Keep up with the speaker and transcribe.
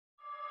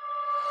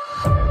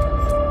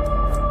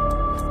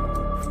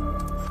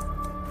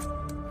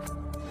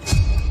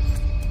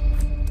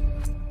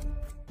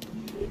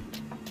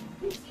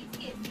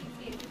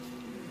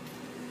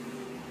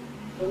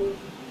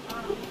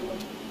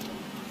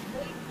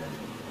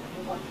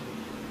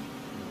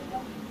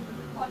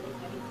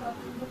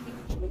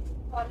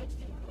College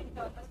के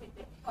campus में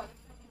college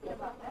में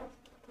करवाता है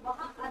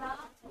वहाँ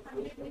आराम से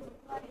 100 में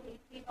तुम्हारे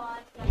 80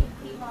 मार्क्स या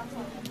 80 मार्क्स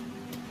आ जाते हैं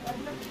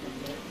मतलब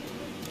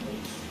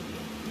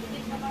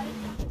हमारे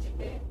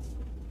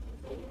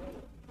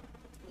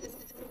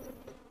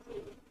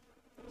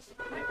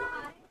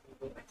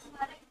बट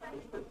हमारे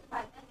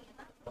फायदा नहीं है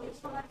ना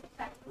इसको हमारे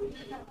प्रैक्टिस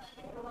नहीं करवाते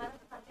हैं हमारा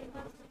 100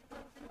 मार्क्स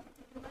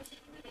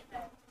यूनिवर्सिटी में लेता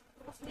है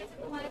उसमें से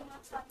तुम्हारे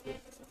मार्क्स आते हैं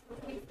जैसे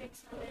फिक्स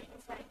हो रहे हैं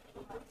साइड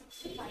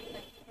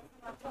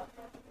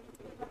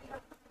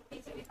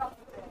पीछे भी कम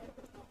होता है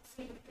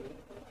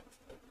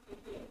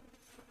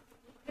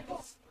देखो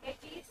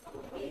एटलीस्ट तुम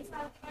 20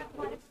 साल के बाद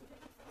हमारे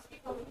उसकी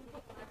कवरिंग को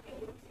बनाते हैं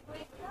तो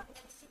एक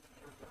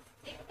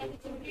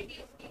एलिजिबिलिटी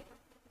उसकी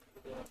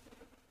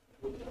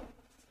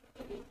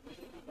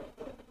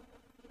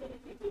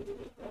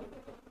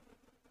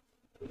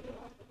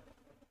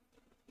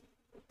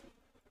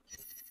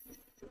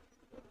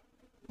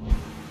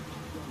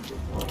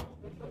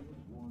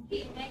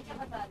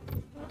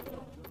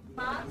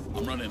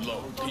I'm running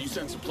low. Can you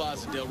send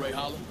supplies to Del Rey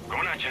Hollow?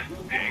 Going at you.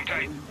 Hang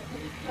tight.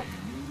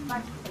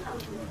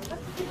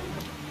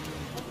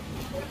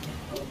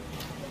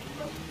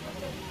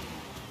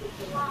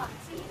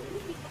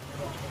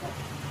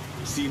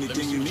 See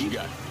anything you need?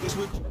 Got this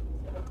with.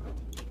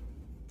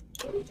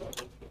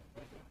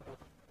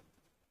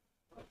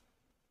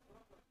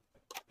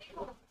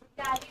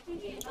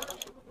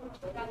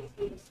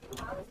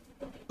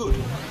 Good.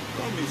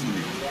 Don't miss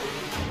me.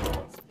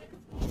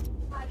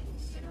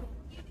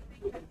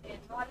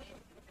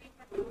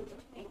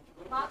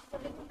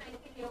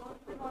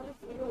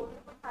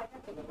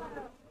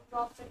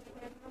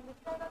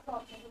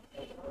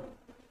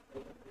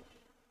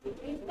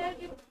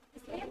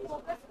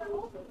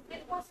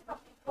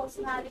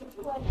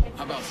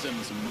 How about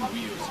sending some new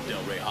wheels to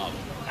Del Rey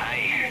Hollow?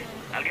 Aye,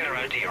 I'll get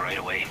around to you right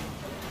away.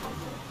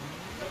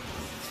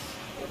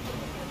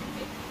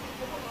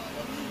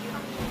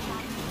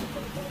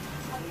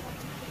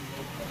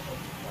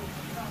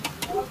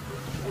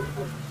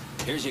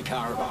 Here's your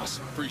car, boss.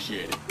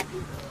 Appreciate it.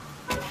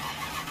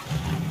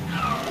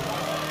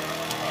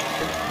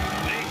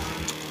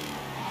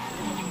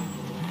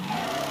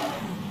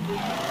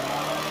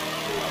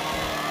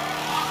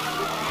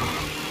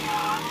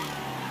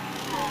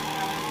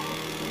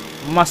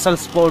 Muscle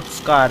sports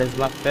car is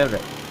my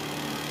favorite.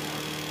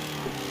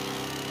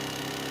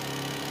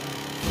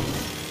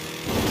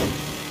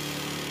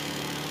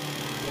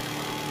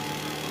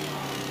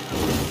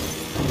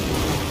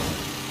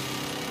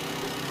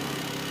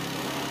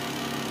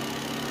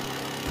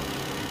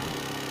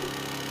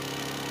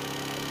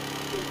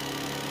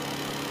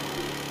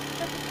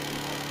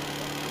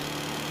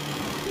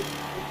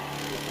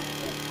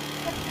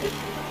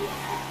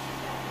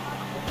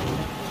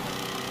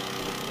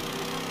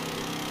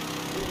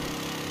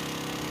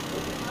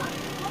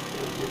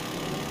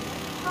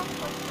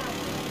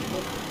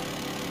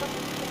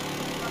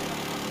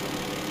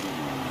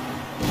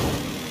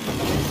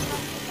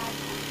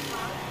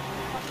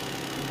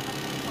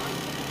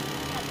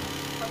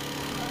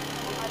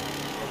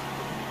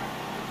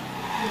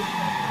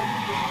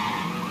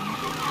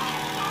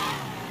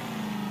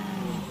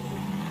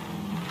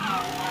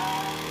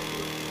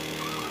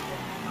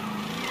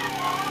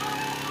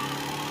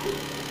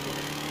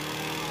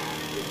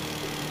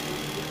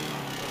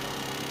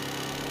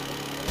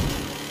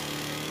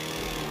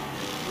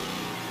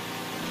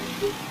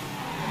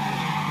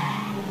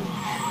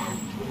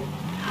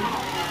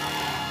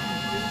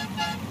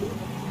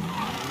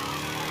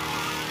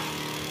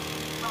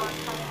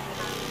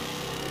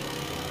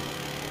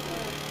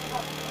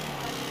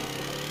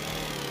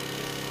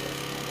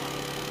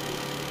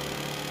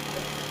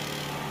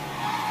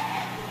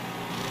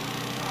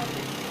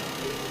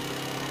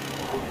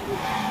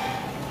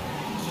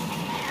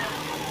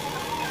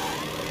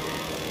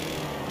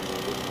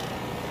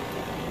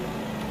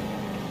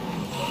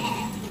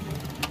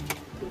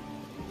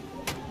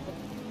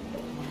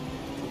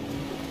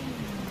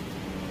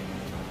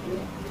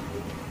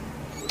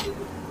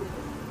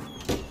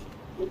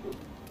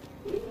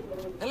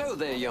 Hello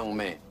there, young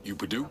man. You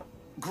Purdue?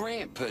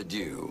 Grant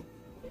Purdue.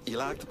 You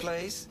like the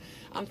place?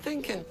 I'm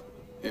thinking...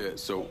 Yeah,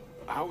 so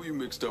how are you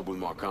mixed up with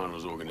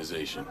Marcano's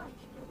organization?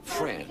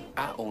 Friend,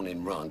 I own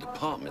and run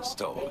department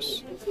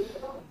stores.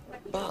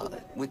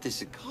 But with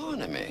this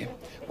economy,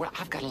 well,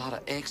 I've got a lot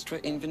of extra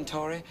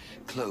inventory,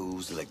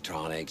 clothes,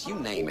 electronics, you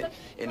name it.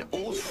 An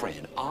old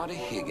friend, Artie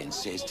Higgins,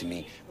 says to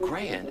me,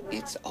 Grant,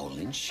 it's all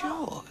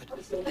insured.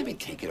 Let me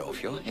take it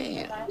off your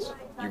hands.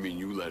 You mean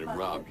you let him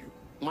rob you?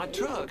 My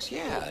trucks,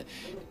 yeah.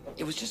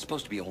 It was just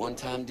supposed to be a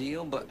one-time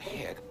deal, but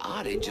heck,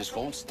 Artie just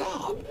won't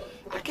stop.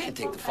 I can't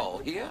take the fall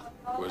here.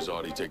 Where's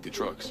Artie take the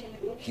trucks?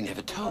 He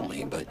never told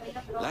me, but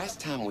last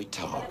time we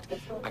talked,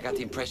 I got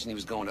the impression he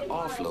was going to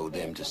offload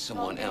them to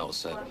someone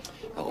else.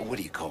 What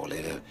do you call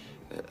it?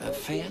 A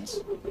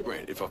fence?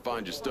 Grant, if I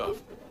find your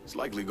stuff, it's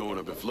likely going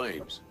up in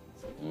flames.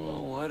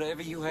 Well,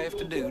 whatever you have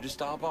to do to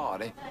stop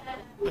Artie.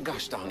 My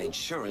gosh darn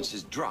insurance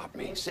has dropped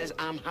me. Says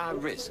I'm high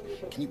risk.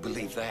 Can you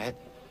believe that?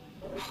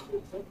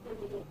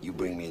 You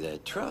bring me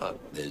that truck,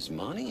 there's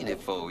money in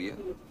it for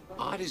you.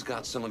 Artie's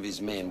got some of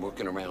his men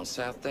working around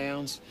South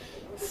Downs.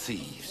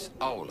 Thieves,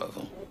 all of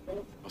them.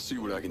 I'll see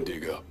what I can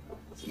dig up.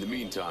 In the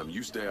meantime,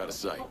 you stay out of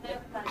sight.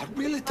 I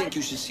really think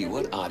you should see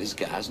what Artie's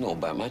guys know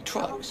about my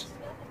trucks.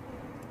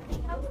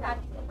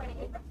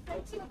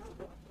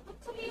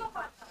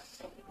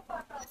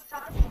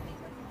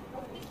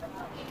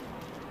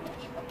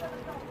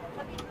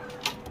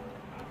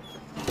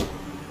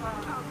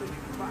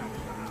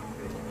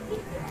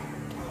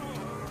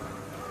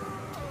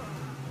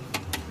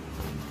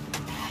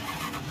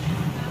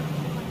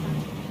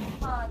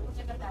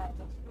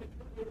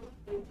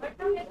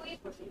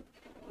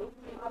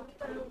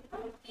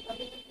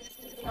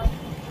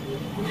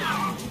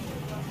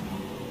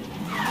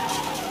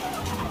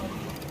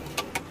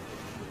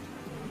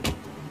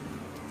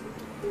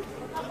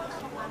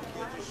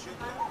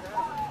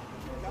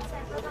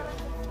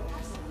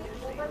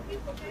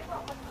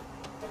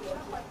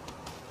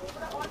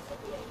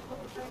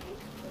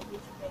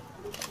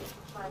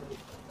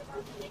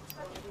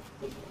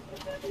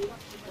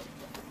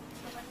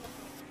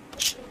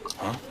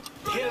 Huh?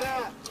 Get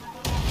out!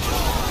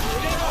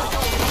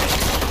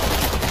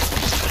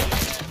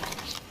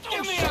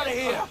 Get me out of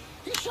here!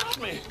 He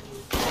shot me!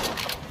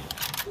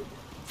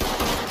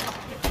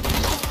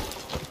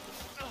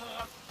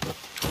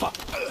 Fuck.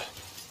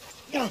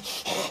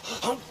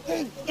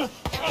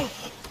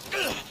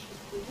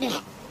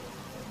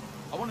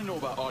 I want to know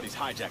about Artie's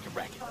hijacking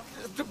racket.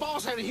 The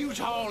boss had a huge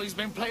haul he's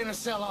been playing a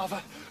sell-off.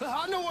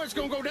 I know where it's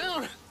gonna go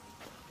down.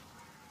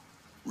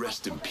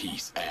 Rest in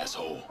peace,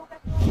 asshole.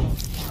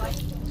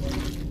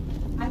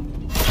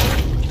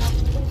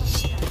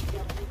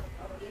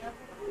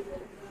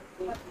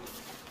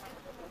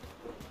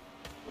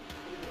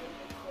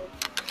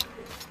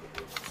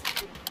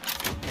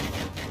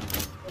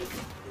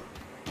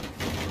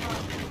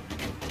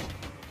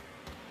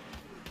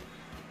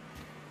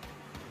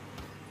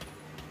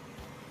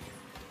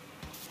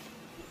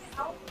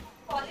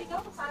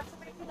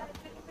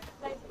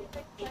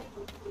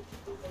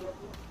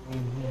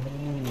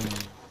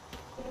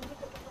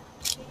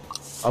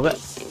 अबे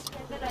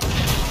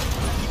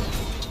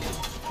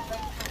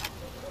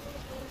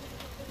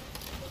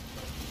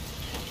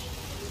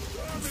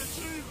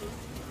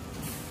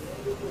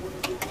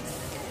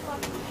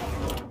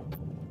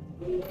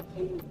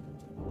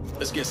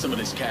Let's get some of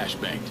this cash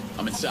banked.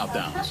 I'm in South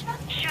Downs.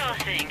 Sure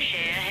thing,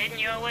 Cher. Heading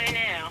your way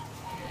now.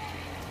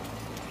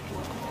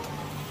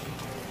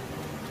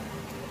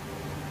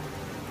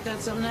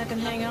 Got something I can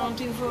hang on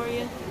to for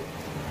you?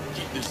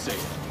 Keep this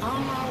safe.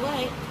 On my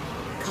way.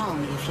 Call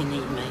me if you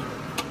need me.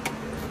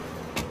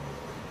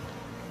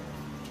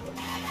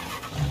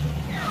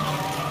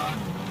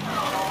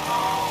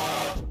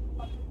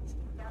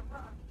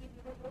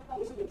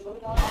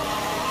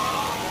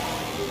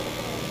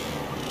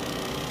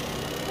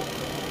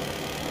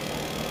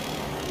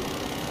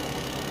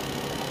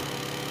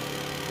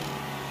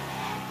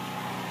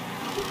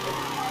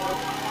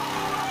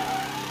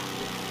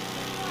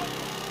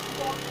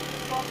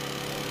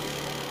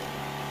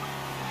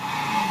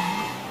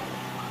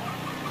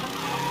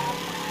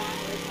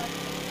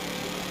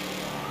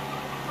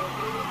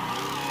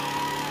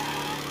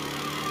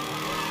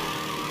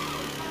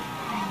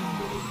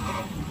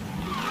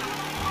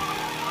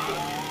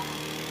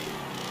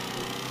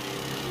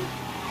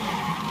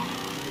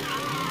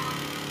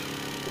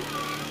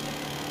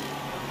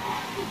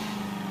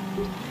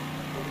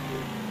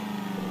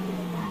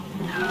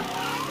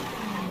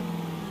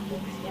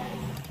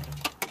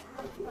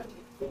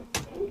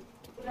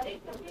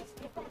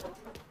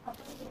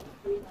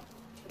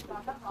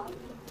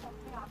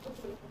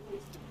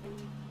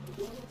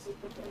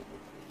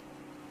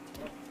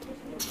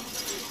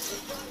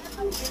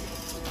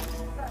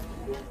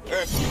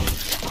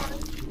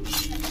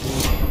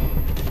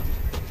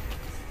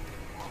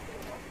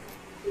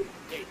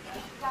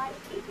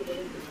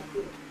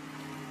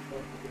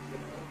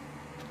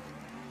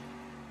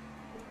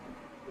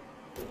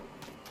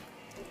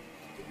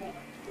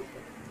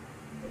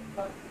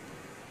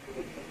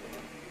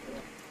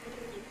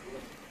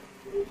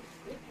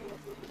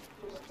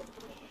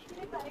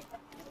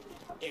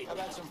 How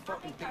about some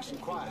fucking peace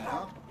and quiet,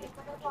 huh?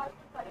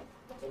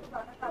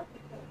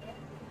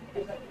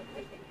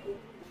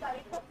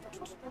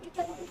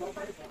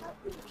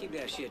 Keep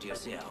that shit to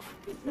yourself.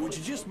 Would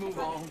you just move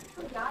on?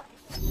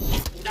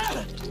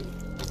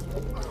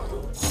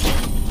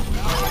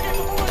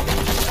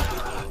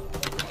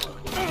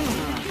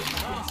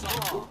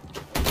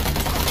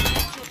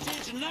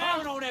 Attention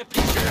now on that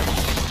piece.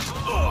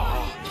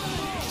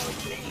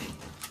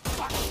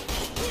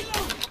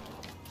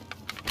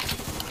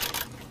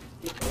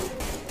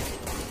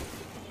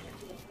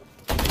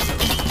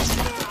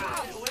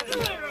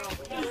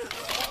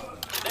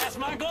 That's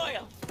my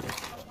Goya.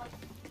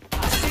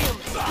 I see him.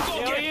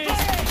 There he is.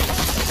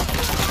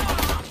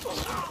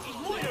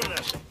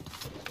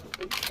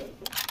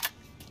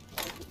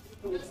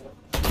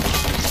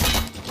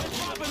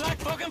 Dropping like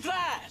fucking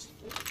flies.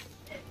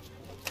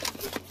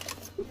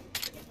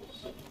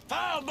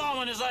 Foul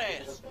bombing his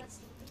ass.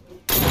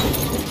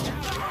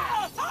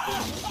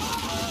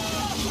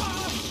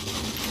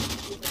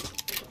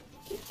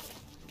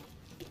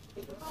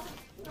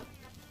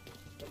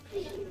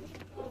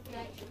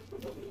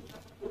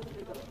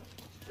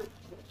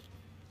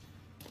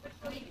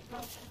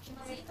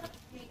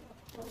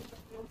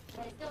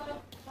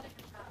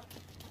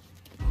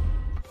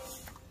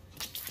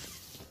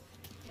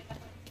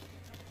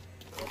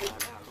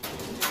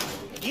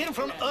 Get him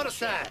from the other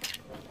side.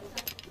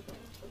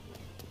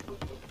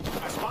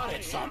 I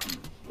spotted something.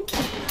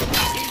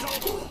 He's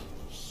over.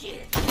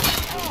 Shit.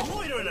 Oh,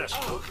 loitering us.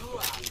 Oh, cool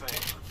out, man.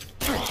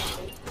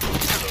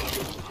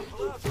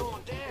 Blood's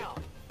going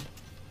down.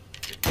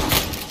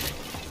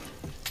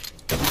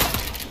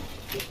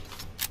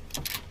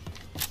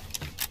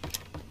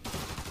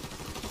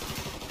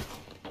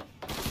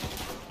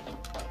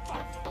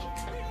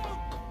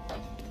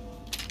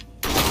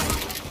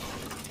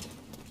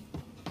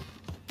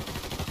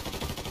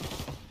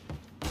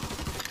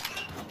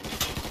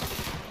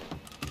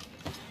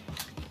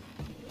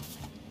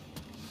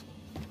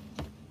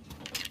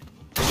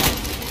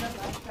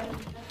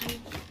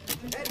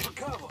 Heading for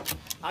cover.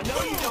 I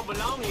know you don't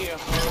belong here.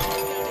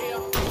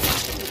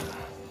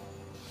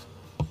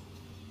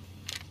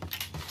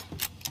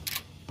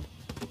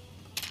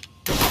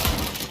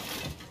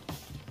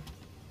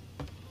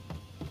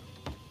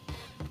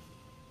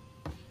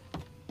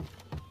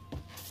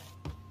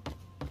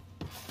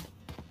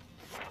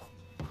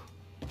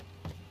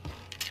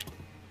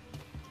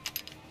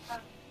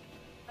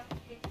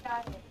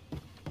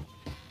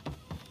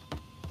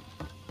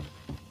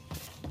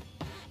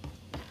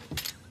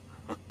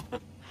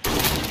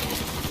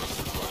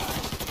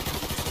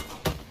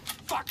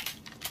 Fuck!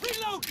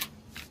 Reload!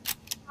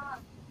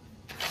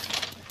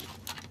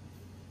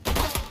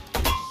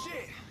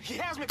 Shit! He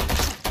has me!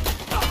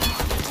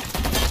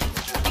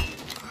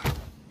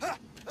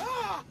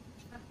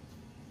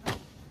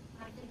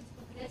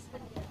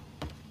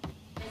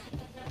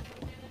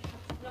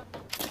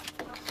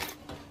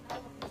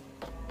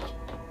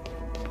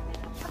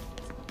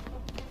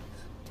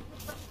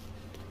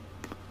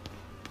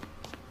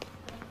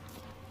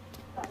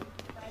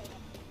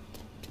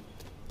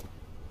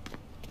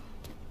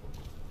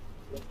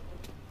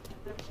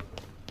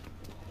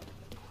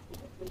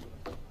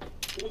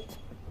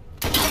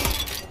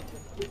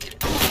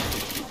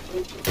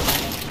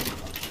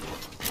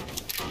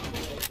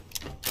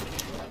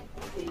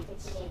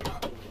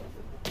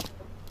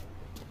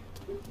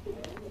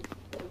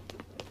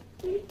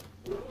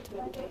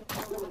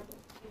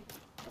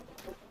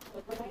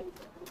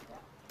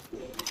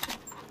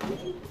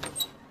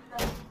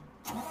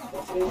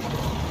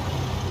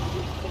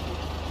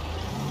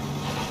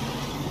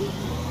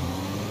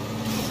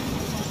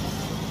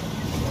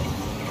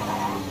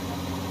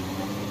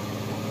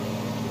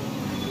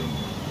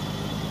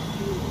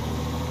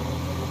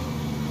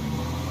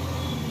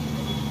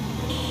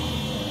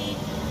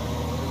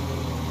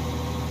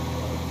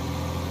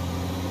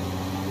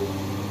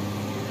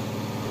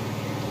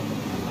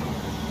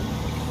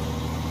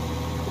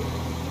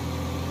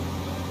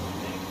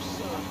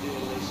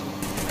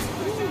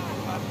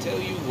 Tell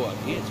you what,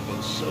 it's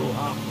been so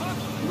hot.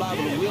 I'm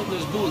liable to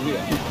wilderness booth here.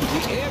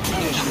 The air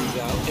conditioning's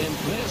out, and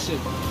bless it,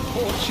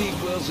 poor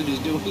Chief Wilson is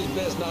doing his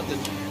best not to...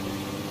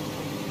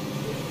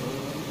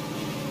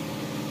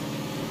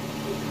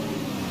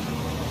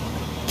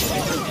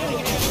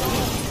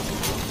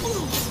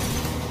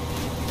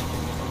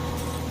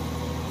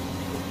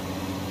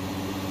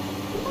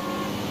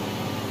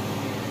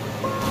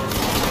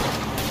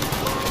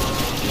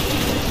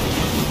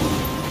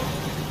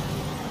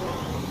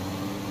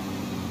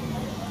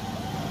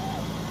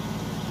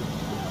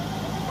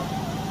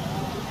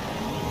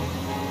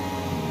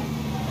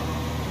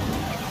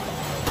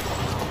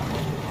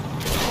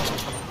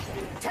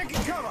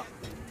 Taking cover!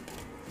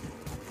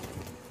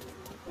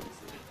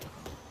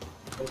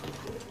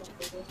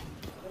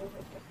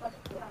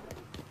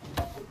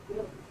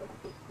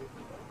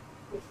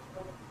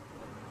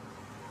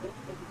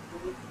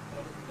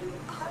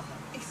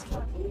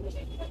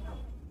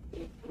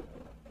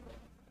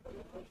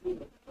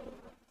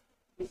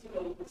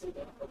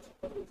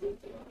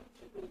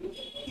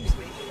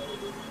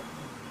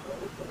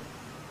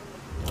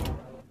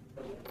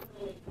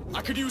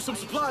 I could use some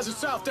supplies at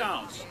South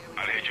Downs.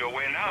 I'll head your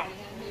way now.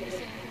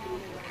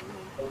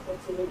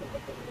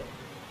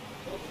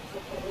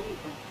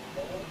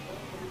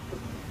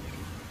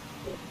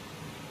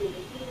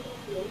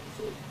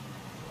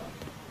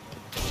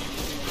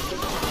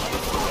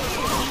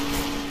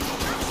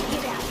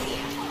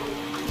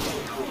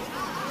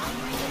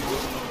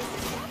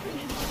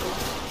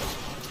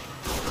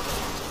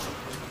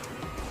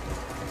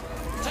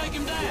 Take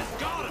him down.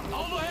 Got him.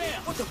 Over here.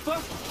 What the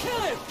fuck?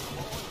 Kill him.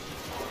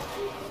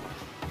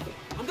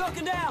 I'm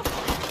ducking down.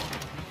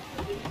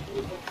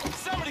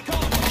 Somebody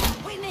call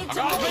him. We need I to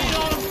got a move. beat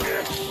on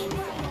him.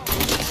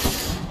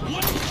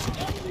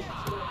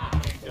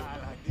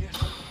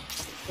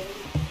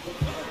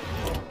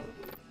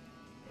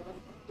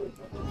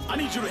 I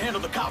need you to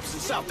handle the cops in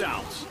South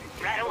Downs.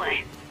 Right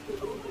away.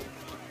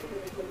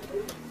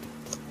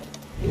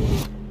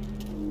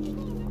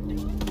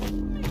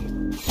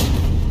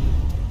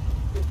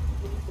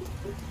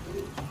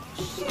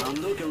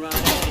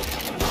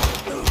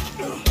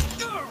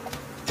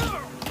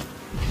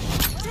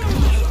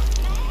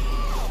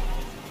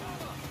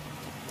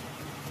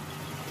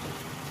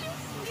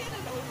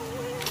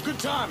 Good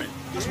timing.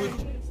 Guess we...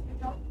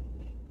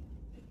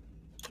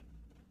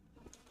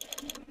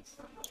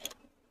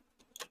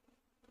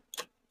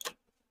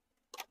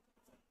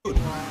 Good.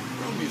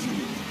 Roll me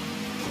through.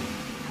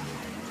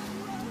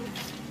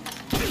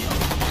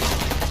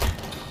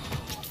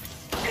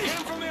 Get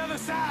him from the other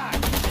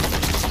side!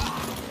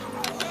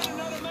 Got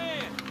another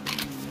man!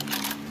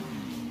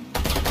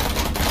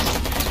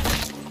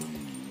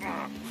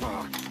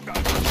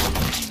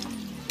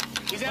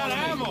 He's out of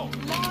ammo!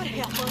 Lord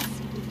help us.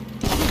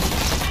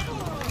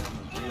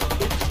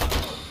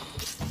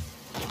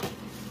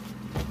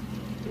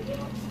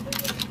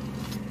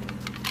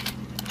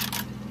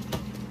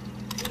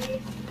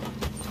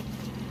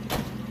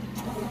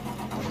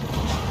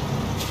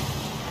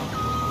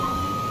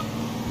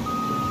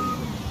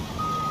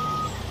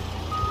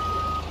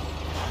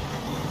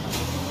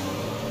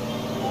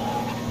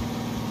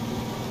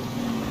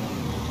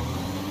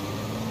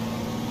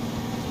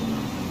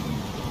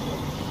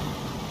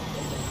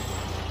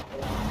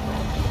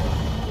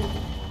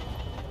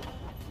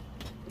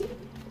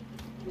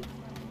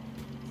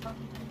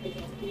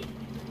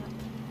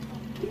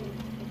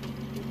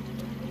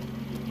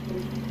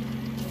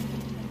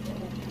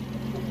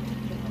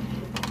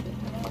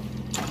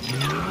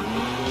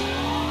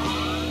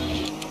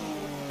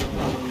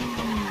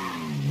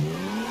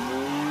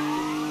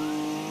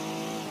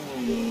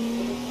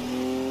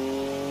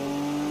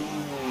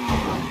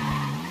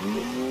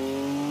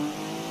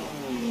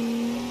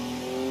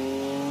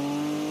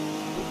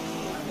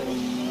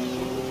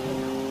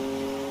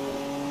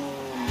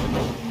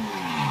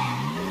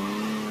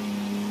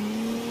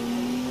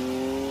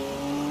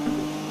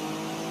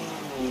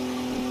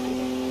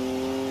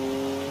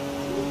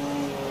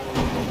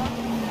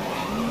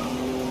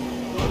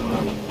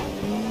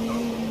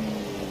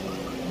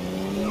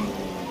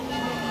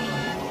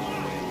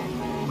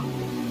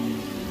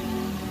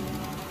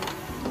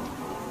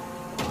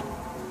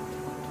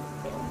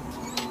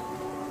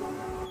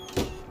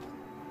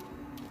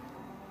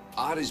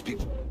 Artie's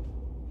people.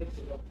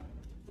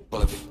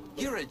 Well, if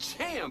you're a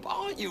champ,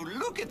 aren't you?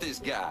 Look at this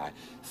guy.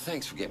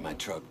 Thanks for getting my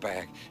truck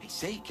back. Hey,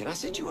 say, can I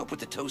set you up with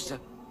the toaster?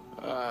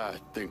 I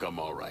think I'm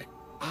all right.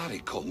 Artie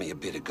called me a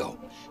bit ago.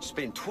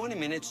 Spent 20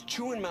 minutes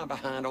chewing my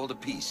behind all the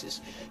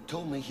pieces.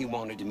 Told me he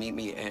wanted to meet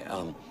me at,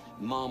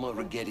 Mama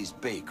Righetti's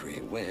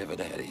bakery, wherever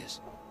that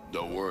is.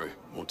 Don't worry.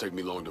 Won't take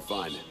me long to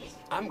find it.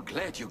 I'm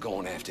glad you're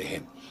going after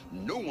him.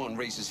 No one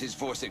raises his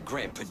voice at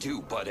Grand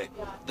Purdue, buddy.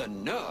 The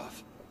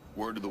nerve.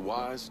 Word to the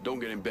wise,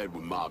 don't get in bed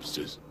with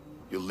mobsters.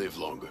 You'll live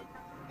longer.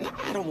 Now,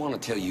 I don't want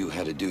to tell you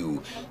how to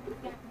do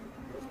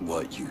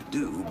what you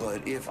do,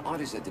 but if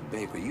Artie's at the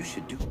bakery, you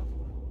should do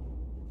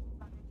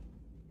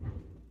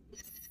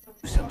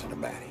something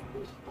about it.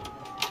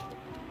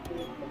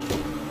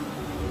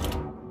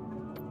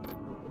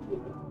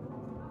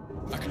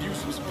 I could use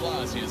some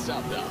supplies here in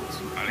South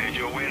Downs. I'll head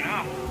your way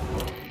now.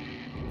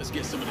 Let's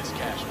get some of this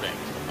cash back.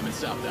 I'm in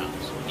South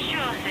Downs.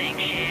 Sure thing,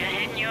 Cher.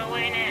 Heading your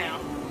way now.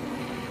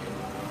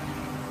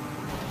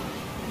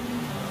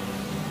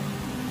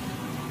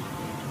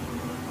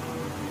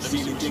 Let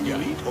me see what you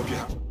got. Hope you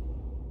have.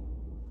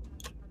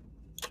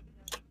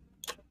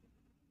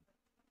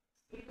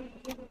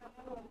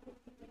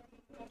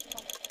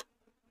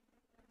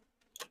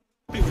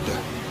 Be with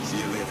that. See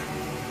you later.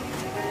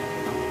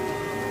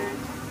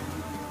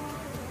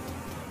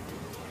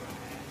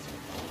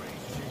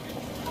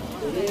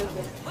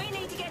 We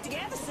need to get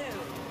together soon.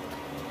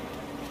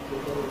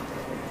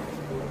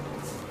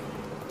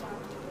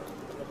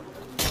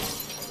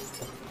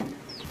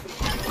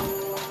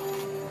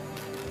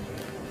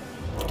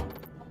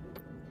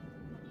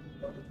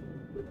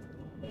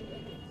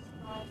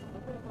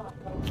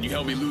 Can you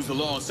help me lose the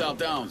law in South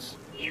Downs?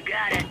 You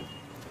got it.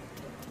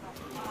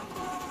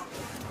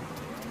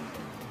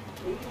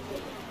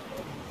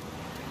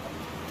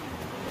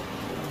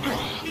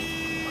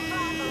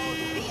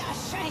 Be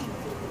ashamed.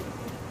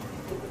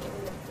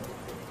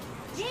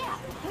 Yeah,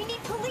 we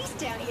need police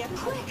down here,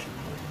 quick.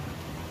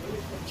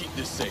 Keep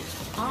this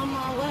safe. On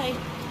my way.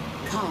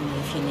 Call me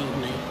if you need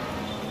me.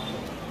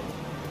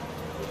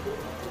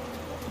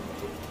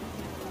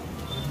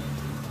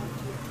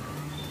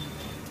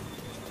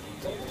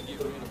 Get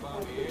rid of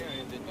Bobby here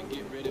and then to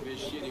get rid of his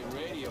shitty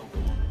radio.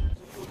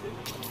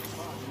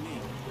 Pardon me.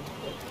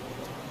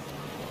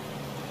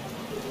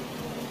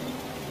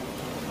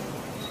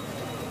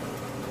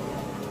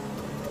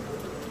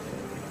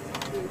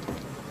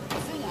 The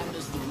thing I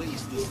miss the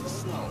least is the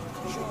snow.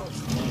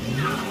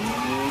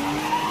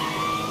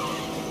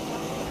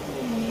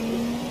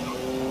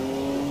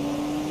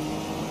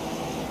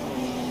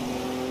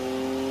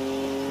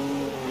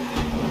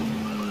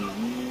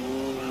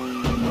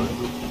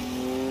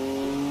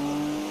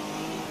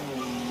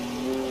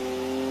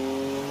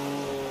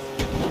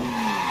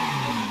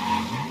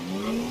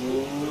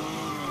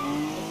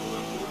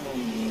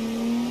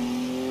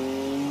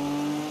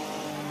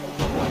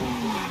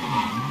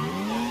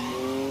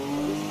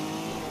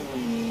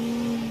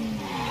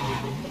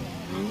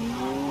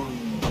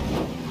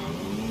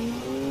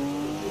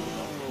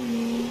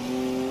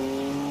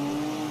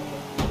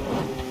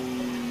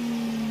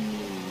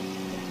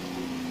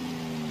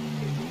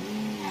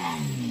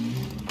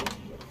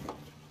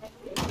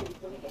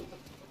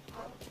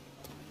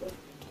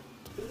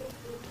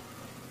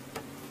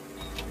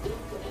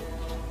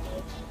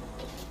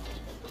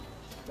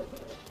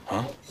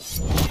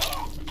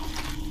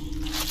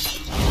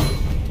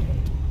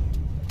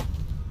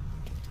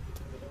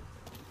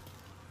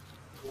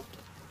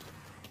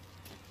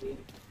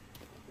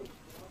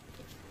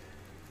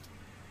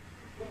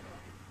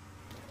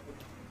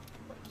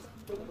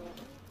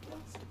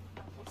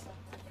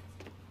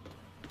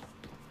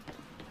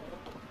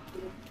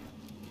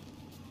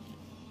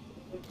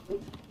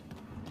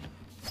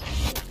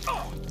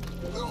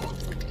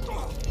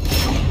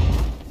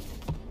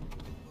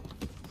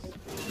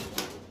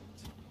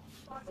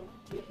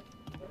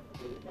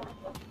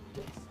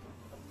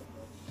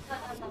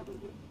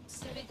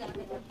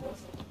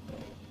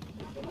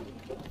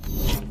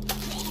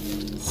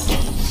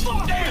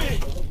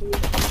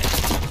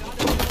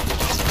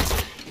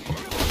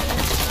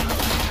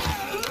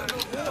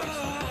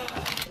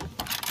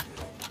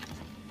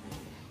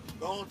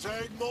 Don't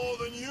take more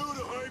than you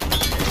to hurt me.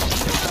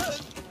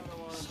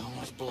 So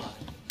much blood.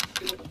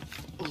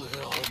 Look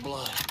at all the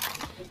blood.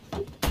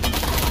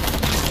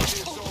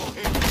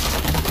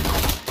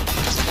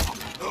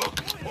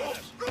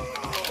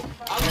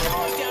 I'm the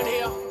boys down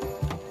here.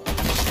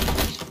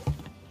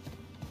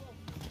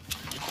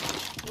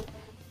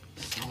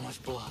 So much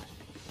blood.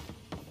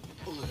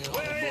 Look at all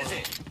Where the blood. is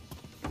it?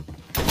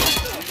 You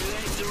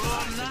ready to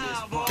run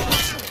now,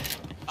 boys?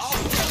 Oh,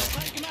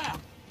 take him out.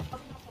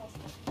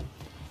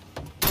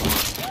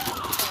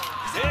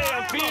 Hey,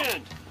 I'm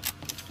pinned.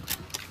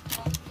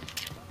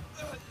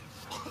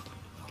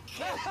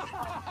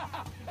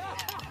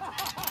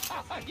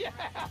 Yeah.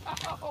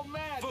 Oh,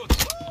 man.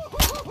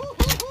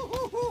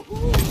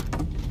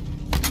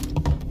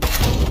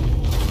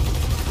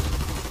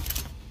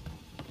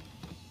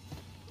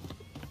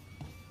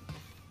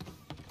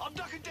 I'm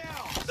ducking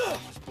down. So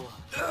much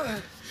blood.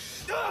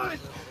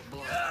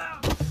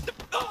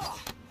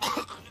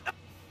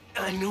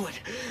 I knew it.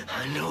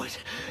 I knew it.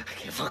 I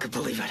can't fucking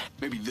believe it.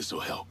 Maybe this'll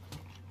help.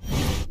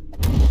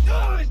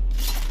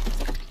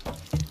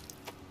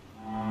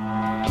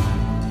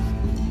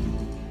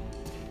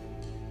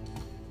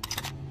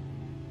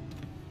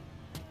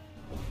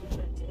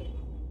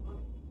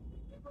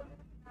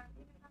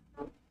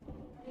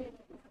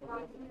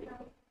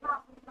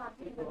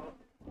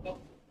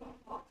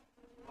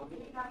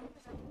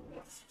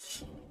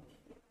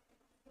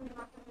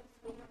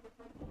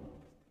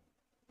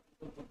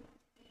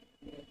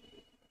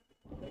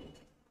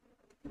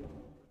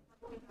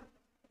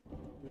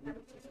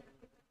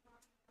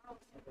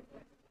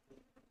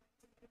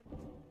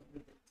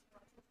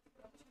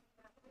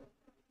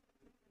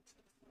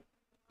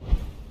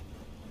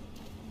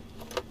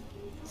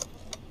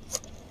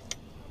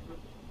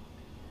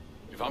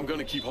 If I'm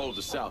gonna keep hold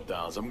of South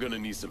Downs, I'm gonna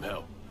need some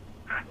help.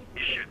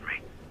 You shouldn't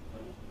me.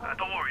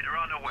 Don't worry, they're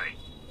on their way.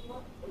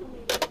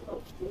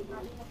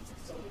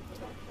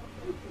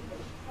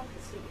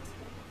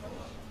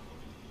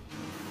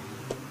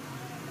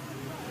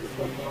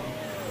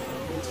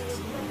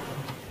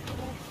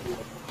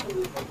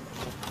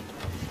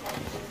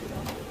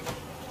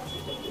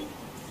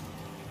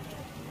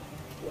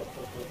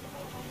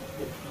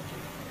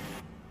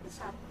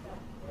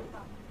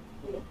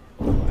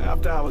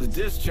 After I was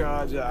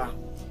discharged, I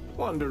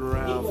wandered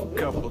around for a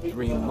couple,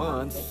 3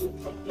 months,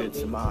 did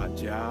some odd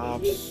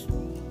jobs.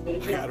 I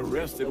got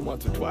arrested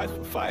once or twice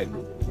for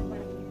fighting.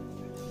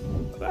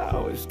 But I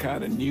always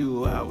kind of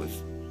knew I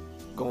was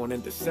going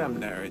into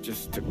seminary. It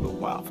just took a little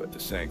while for it to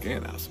sink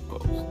in, I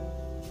suppose.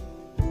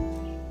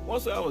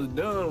 Once I was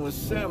done with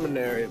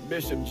seminary,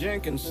 Bishop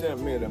Jenkins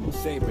sent me to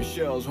St.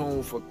 Michelle's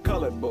Home for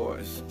Colored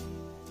Boys.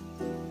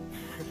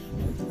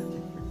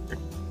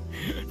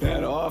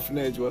 That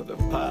orphanage was a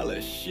pile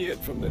of shit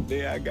from the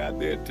day I got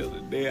there till the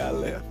day I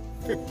left.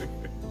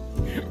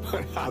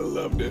 But I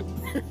loved it.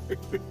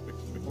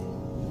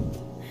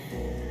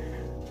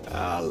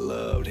 I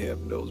loved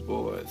helping those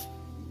boys.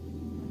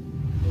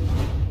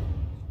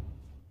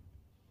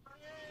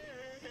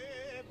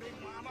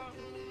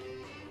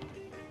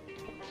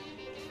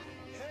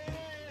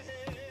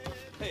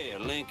 Hey,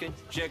 Lincoln,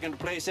 checking the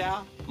place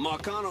out?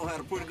 Marcano had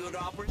a pretty good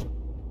operation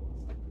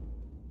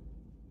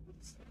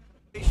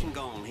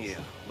going here,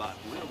 but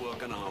we're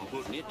working on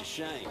putting it to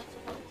shame.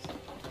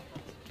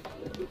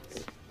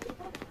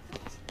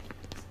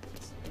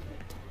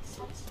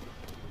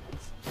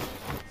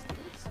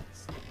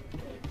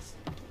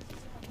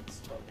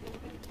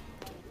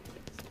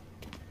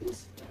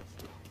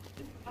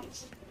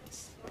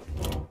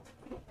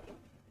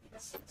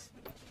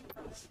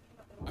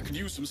 I could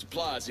use some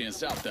supplies here in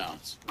South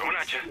Downs. Going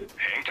at you.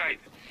 Hang tight.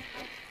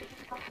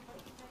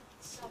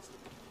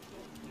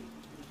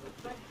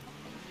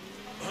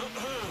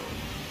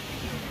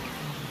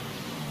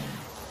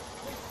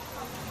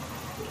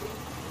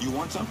 You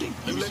want something?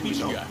 Let me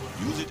see what you got.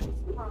 Use it.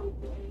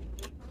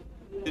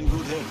 In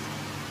good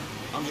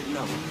health. I'm hitting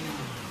up.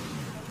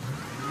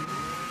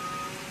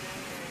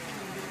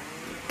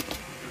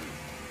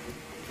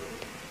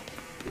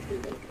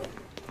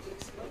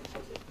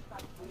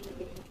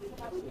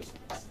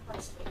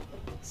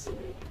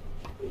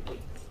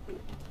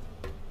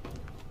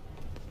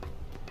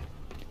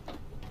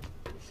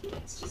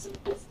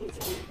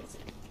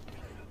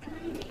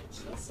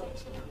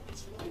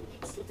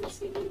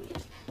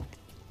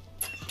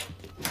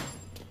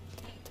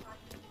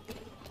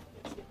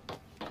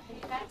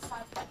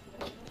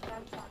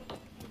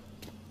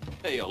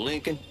 Hey,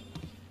 Lincoln,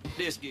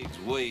 This gig's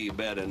way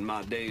better than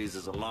my days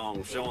as a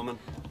longshoreman.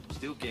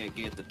 Still can't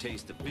get the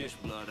taste of fish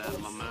blood out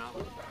of my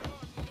mouth.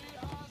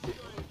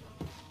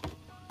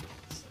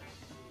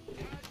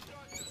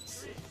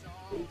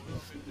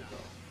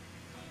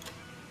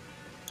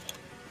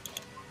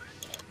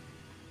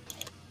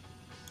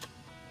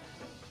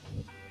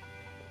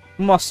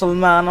 Muscle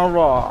man,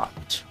 alright.